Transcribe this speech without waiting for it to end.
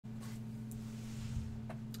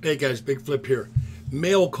Hey guys, Big Flip here.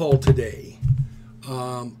 Mail call today.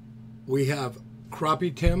 We have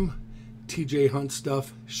Crappi Tim, TJ Hunt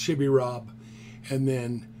Stuff, Shibby Rob, and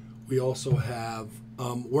then we also have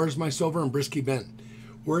Whrsmyslvr and Brisky Ben.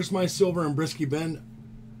 Whrsmyslvr and Brisky Ben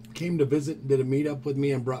came to visit and did a meetup with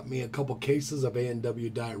me and brought me a couple cases of A&W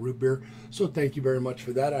Diet Root Beer. So thank you very much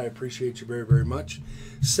for that. I appreciate you very, very much.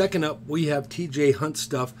 Second up, we have TJ Hunt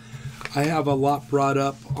Stuff. I have a lot brought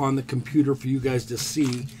up on the computer for you guys to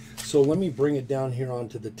see. So let me bring it down here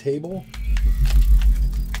onto the table.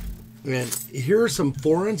 And here are some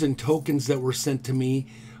foreigns and tokens that were sent to me.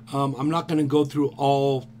 I'm not going to go through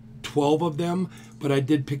all 12 of them, but I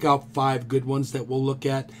did pick out 5 good ones that we'll look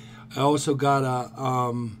at. I also got a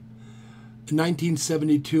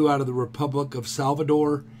 1972 out of the Republic of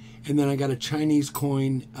Salvador, and then I got a Chinese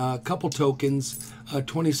coin, a couple tokens,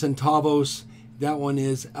 20 centavos. That one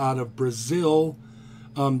is out of Brazil.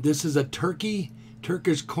 This is a Turkish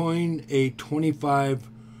coin, a 25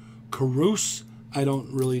 Karus. I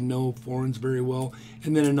don't really know foreigns very well.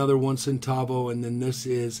 And then another 1 centavo, and then this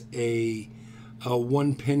is a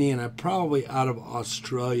 1 penny, and I'm probably out of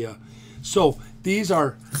Australia. So these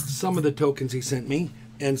are some of the tokens he sent me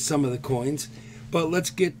and some of the coins. But let's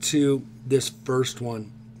get to this first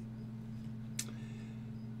one.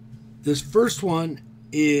 This first one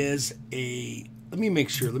is a, let me make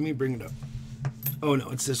sure, let me bring it up. Oh no,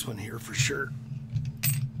 it's this one here for sure.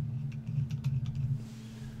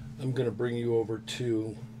 I'm going to bring you over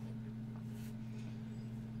to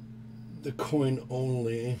the coin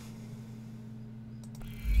only.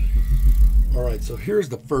 All right, so here's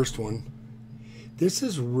the first one. This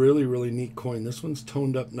is really, really neat coin. This one's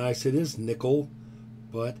toned up nice. It is nickel,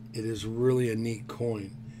 but it is really a neat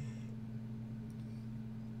coin.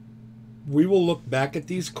 We will look back at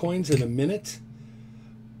these coins in a minute,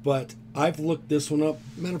 but I've looked this one up.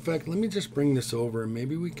 Matter of fact, let me just bring this over and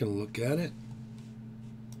maybe we can look at it.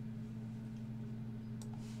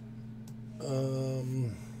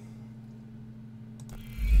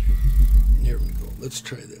 Here we go. Let's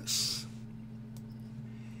try this.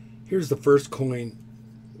 Here's the first coin.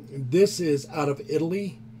 This is out of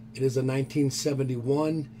Italy. It is a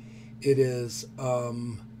 1971. It is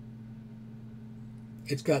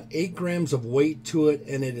it's got 8 grams of weight to it,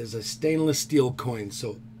 and it is a stainless steel coin.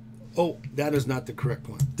 So, oh, that is not the correct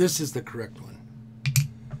one. This is the correct one.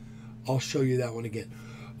 I'll show you that one again.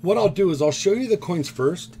 What I'll do is I'll show you the coins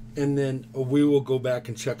first, and then we will go back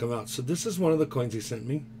and check them out. So this is one of the coins he sent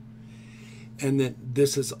me. And then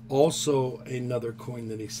this is also another coin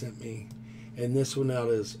that he sent me. And this one out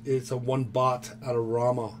is, it's a 1 baht out of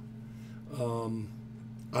Rama.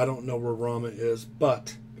 I don't know where Rama is,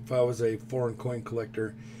 but if I was a foreign coin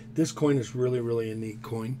collector, this coin is really, really a neat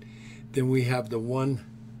coin. Then we have the one,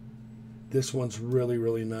 this one's really,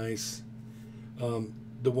 really nice. The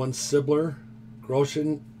one Sibler,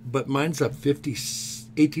 Groschen, but mine's a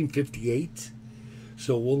 1858.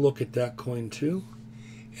 So we'll look at that coin too.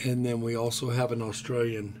 And then we also have an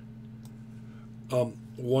Australian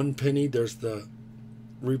 1 penny. There's the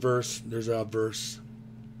reverse, there's a verse.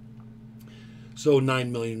 So 9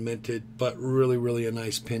 million minted, but really, really a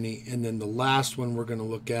nice penny. And then the last one we're going to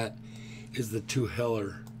look at is the 2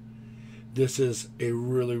 Heller. This is a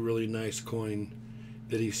really, really nice coin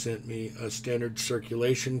that he sent me. A standard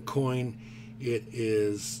circulation coin. It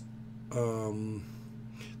is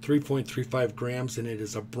 3.35 grams, and it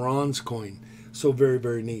is a bronze coin. So very,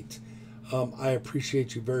 very neat. I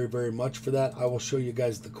appreciate you very, very much for that. I will show you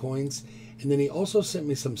guys the coins. And then he also sent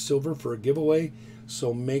me some silver for a giveaway.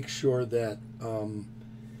 So make sure that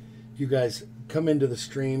you guys come into the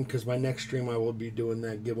stream, because my next stream I will be doing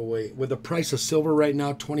that giveaway. With the price of silver right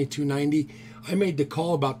now, $22.90. I made the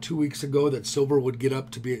call about 2 weeks ago that silver would get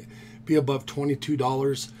up to be above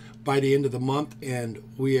 $22 by the end of the month, and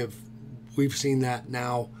we've seen that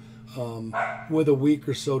now with a week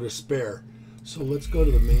or so to spare. So let's go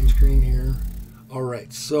to the main screen here. All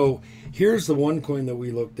right, so here's the one coin that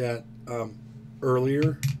we looked at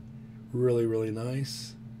earlier. Really, really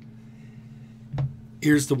nice.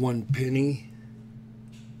 Here's the 1 penny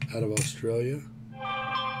out of Australia.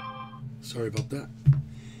 Sorry about that.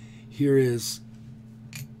 Here is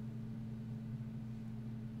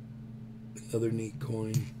another neat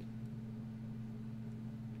coin.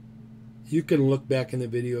 You can look back in the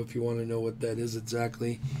video if you want to know what that is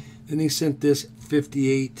exactly. Then he sent this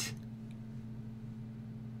 58.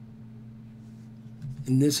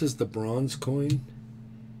 And this is the bronze coin.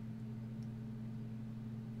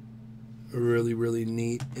 Really, really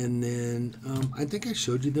neat. And then I think I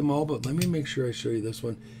showed you them all, but let me make sure I show you this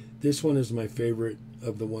one. This one is my favorite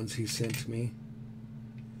of the ones he sent me.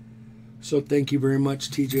 So thank you very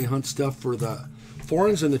much, TJ Hunt Stuff, for the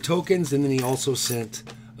foreigns and the tokens, and then he also sent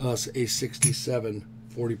us a 67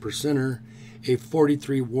 40%er, a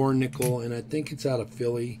 43 war nickel, and I think it's out of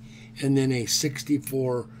Philly, and then a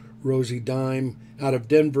 64 Rosie dime out of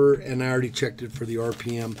Denver, and I already checked it for the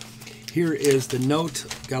RPM. Here is the note.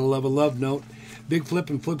 Gotta love a love note. Big Flip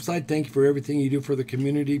and Flipside, thank you for everything you do for the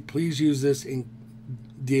community. Please use this in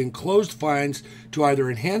the enclosed finds to either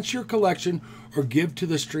enhance your collection or give to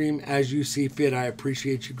the stream as you see fit. I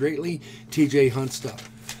appreciate you greatly. TJ Hunt stuff.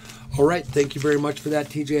 All right, thank you very much for that,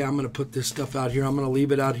 TJ. I'm going to put this stuff out here. I'm going to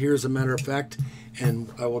leave it out here as a matter of fact, and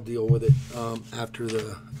I will deal with it after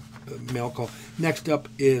the mail call. Next up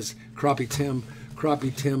is Crappi Tim.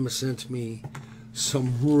 Crappi Tim sent me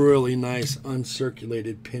some really nice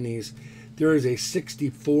uncirculated pennies. There is a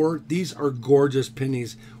 64. These are gorgeous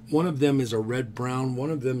pennies. One of them is a red brown. One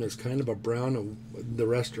of them is kind of a brown, and the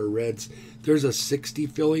rest are reds. There's a 60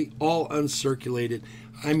 Philly, all uncirculated.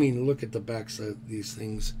 I mean, look at the backs of these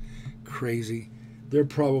things. Crazy. They're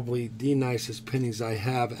probably the nicest pennies I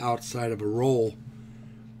have outside of a roll.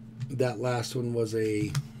 That last one was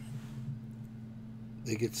a...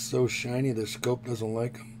 They get so shiny, the scope doesn't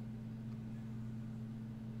like them.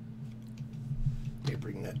 Let me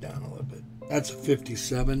bring that down a little bit. That's a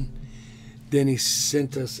 57. Then he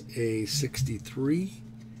sent us a 63.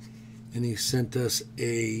 And he sent us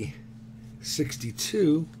a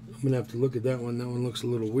 62. I'm going to have to look at that one. That one looks a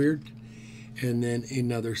little weird. And then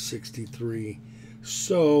another 63.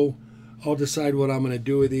 So I'll decide what I'm going to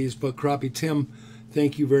do with these. But Crappi Tim,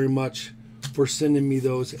 thank you very much for sending me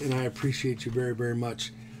those, and I appreciate you very, very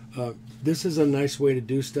much. This is a nice way to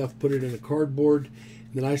do stuff. Put it in a cardboard.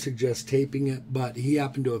 Then I suggest taping it, but he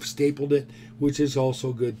happened to have stapled it, which is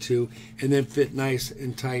also good too, and then fit nice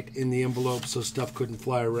and tight in the envelope so stuff couldn't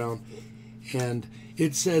fly around. And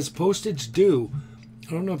it says postage due.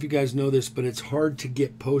 I don't know if you guys know this, but it's hard to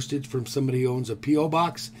get postage from somebody who owns a P.O.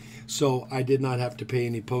 box, so I did not have to pay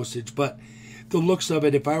any postage. But the looks of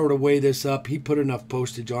it, if I were to weigh this up, he put enough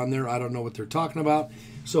postage on there. I don't know what they're talking about,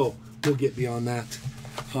 so we'll get beyond that.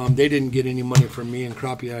 They didn't get any money from me, and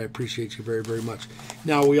Crappi, I appreciate you very, very much.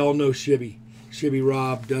 Now, we all know Shibby. Shibby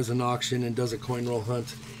Rob does an auction and does a coin roll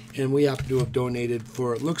hunt, and we happen to have donated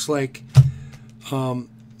for, it looks like,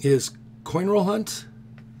 his coin roll hunt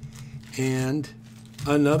and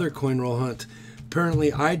another coin roll hunt.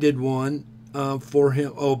 Apparently, I did one for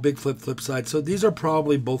him. Oh, Big Flip, Flipside. So these are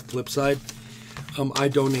probably both Flipside. I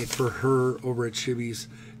donate for her over at Shibby's.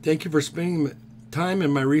 Thank you for spending time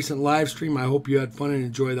in my recent live stream. I hope you had fun and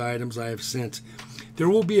enjoy the items I have sent. There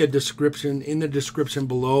will be a description, in the description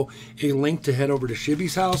below, a link to head over to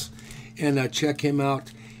Shibby's house and check him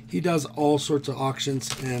out. He does all sorts of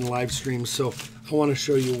auctions and live streams, so I want to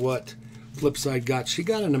show you what Flipside got. She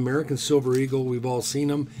got an American Silver Eagle. We've all seen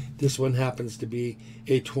them. This one happens to be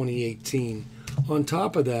a 2018. On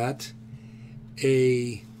top of that,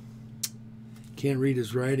 a... can't read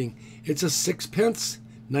his writing. It's a 6-pence,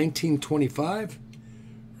 1925.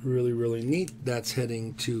 Really, really neat. That's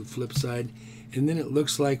heading to Flipside. And then it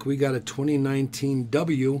looks like we got a 2019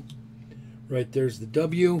 W. Right there's the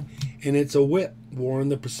W. And it's a whip, War in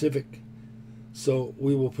the Pacific. So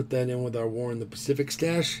we will put that in with our War in the Pacific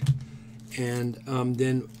stash. And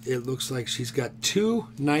then it looks like she's got two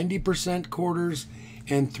 90% quarters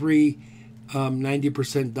and three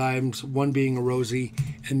 90% dimes, one being a Rosie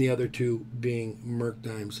and the other two being Merc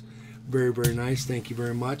dimes. Very, very nice. Thank you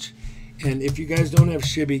very much. And if you guys don't have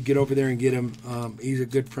Shibby, get over there and get him. He's a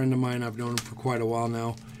good friend of mine. I've known him for quite a while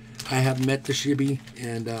now. I have met the Shibby,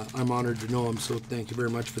 and I'm honored to know him, so thank you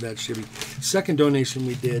very much for that, Shibby. Second donation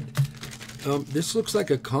we did. This looks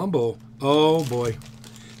like a combo. Oh, boy.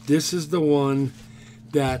 This is the one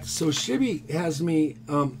that... So Shibby has me...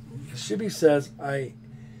 Shibby says I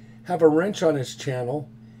have a wrench on his channel,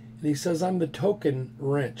 and he says I'm the token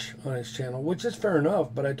wrench on his channel, which is fair enough,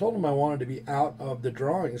 but I told him I wanted to be out of the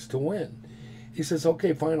drawings to win. He says,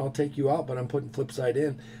 okay, fine, I'll take you out, but I'm putting Flipside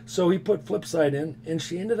in. So he put Flipside in, and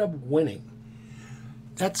she ended up winning.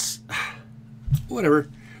 That's... whatever.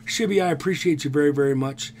 Shibby, I appreciate you very, very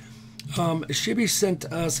much. Shibby sent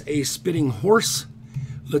us a spitting horse.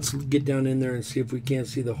 Let's get down in there and see if we can't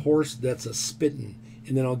see the horse. That's a spitting.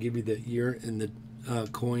 And then I'll give you the year and the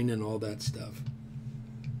coin and all that stuff.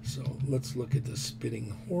 So let's look at the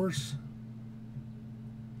spitting horse.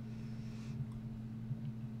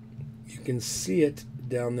 You can see it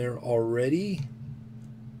down there already.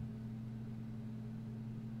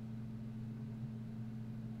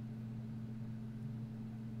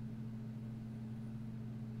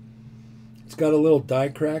 It's got a little die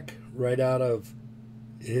crack right out of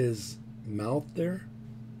his mouth there.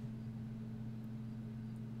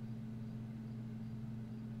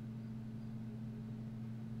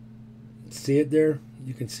 See it there?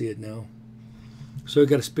 You can see it now. So we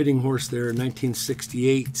got a spitting horse there,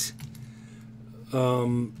 1968.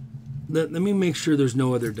 Let me make sure there's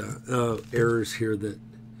no other errors here. That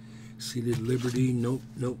Seated Liberty, nope.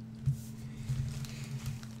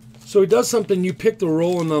 So he does something, you pick the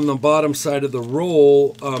roll, and on the bottom side of the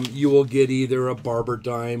roll, you will get either a barber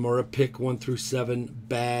dime or a pick 1 through 7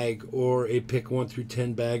 bag, or a pick 1 through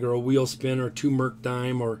 10 bag, or a wheel spin, or 2 Merc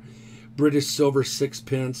dime, or British silver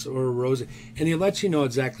 6pence, or a rosy. And he lets you know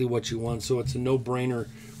exactly what you want, so it's a no-brainer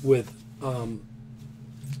with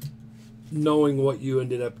knowing what you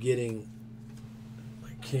ended up getting.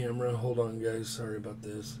 My camera, hold on guys, sorry about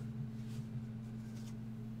this.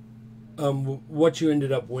 What you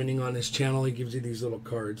ended up winning on his channel. He gives you these little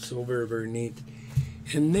cards, so very, very neat.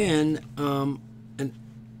 And then an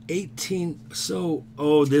 18, so,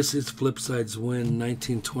 oh, this is Flipside's win,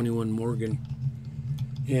 1921 Morgan.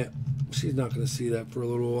 Yeah, she's not going to see that for a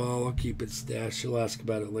little while. I'll keep it stashed. She'll ask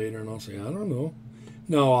about it later, and I'll say, I don't know.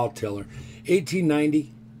 No, I'll tell her.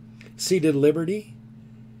 1890, Seated Liberty.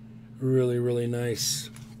 Really, really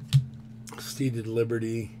nice. Seated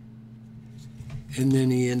Liberty. And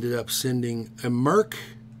then he ended up sending a Merc,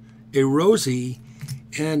 a Rosie,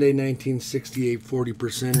 and a 1968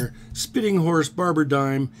 40%er. Spitting Horse, Barber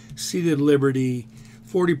Dime, Seated Liberty,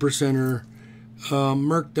 40%er,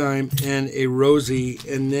 Merc Dime, and a Rosie.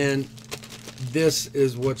 And then this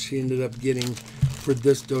is what she ended up getting for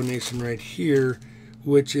this donation right here,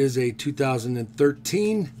 which is a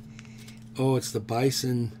 2013. Oh, it's the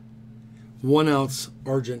Bison, 1 ounce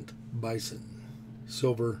Argent Bison,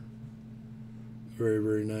 silver. Very,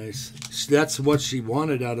 very nice. That's what she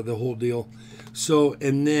wanted out of the whole deal. So,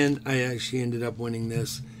 and then I actually ended up winning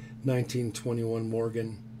this 1921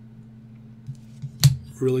 Morgan.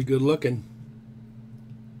 Really good looking.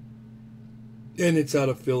 And it's out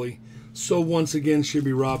of Philly. So once again,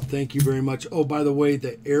 Shibby Rob, thank you very much. Oh, by the way,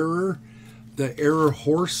 the error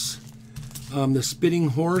horse, the spitting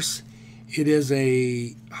horse, it is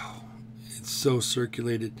a, oh, it's so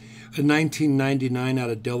circulated, a 1999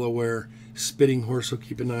 out of Delaware spitting horse. So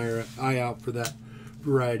keep an eye out for that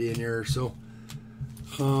variety and error. So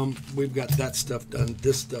we've got that stuff done,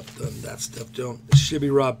 this stuff done, that stuff done. Shibby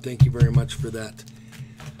Rob, thank you very much for that.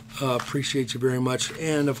 Appreciate you very much.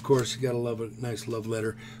 And of course, you gotta love a nice love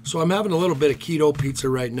letter. So I'm having a little bit of keto pizza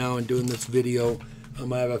right now and doing this video.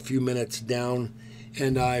 I have a few minutes down,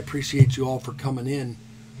 and I appreciate you all for coming in.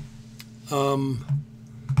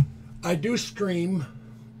 I do stream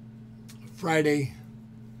Friday,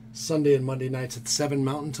 Sunday, and Monday nights at 7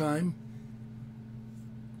 Mountain Time.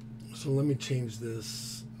 So let me change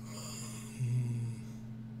this.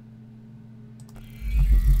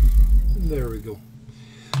 There we go.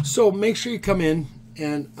 So make sure you come in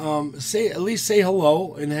and at least say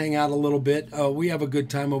hello and hang out a little bit. We have a good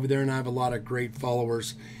time over there, and I have a lot of great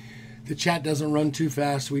followers. The chat doesn't run too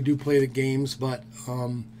fast. We do play the games, but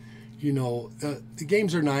you know, the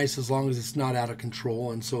games are nice as long as it's not out of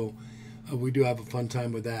control, and so we do have a fun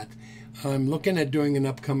time with that. I'm looking at doing an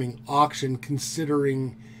upcoming auction,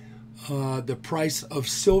 considering the price of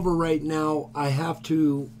silver right now. I have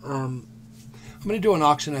to. I'm going to do an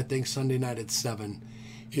auction, I think, Sunday night at 7.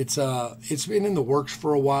 It's been in the works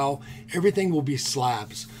for a while. Everything will be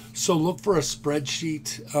slabs. So look for a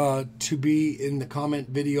spreadsheet to be in the comment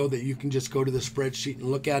video that you can just go to the spreadsheet and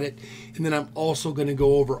look at it. And then I'm also going to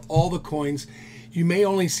go over all the coins. You may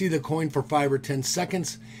only see the coin for 5 or 10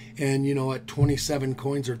 seconds. And, you know, at 27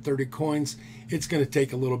 coins or 30 coins, it's going to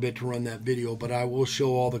take a little bit to run that video. But I will show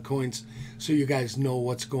all the coins so you guys know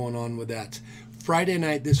what's going on with that. Friday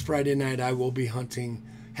night, this Friday night, I will be hunting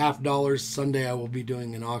 $50. Sunday, I will be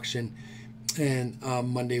doing an auction. And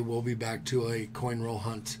Monday, we'll be back to a coin roll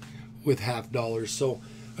hunt with $50. So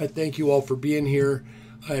I thank you all for being here.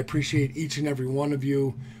 I appreciate each and every one of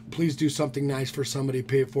you. Please do something nice for somebody.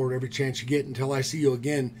 Pay it forward every chance you get. Until I see you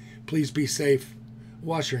again, please be safe.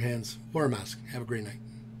 Wash your hands. Wear a mask. Have a great night.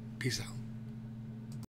 Peace out.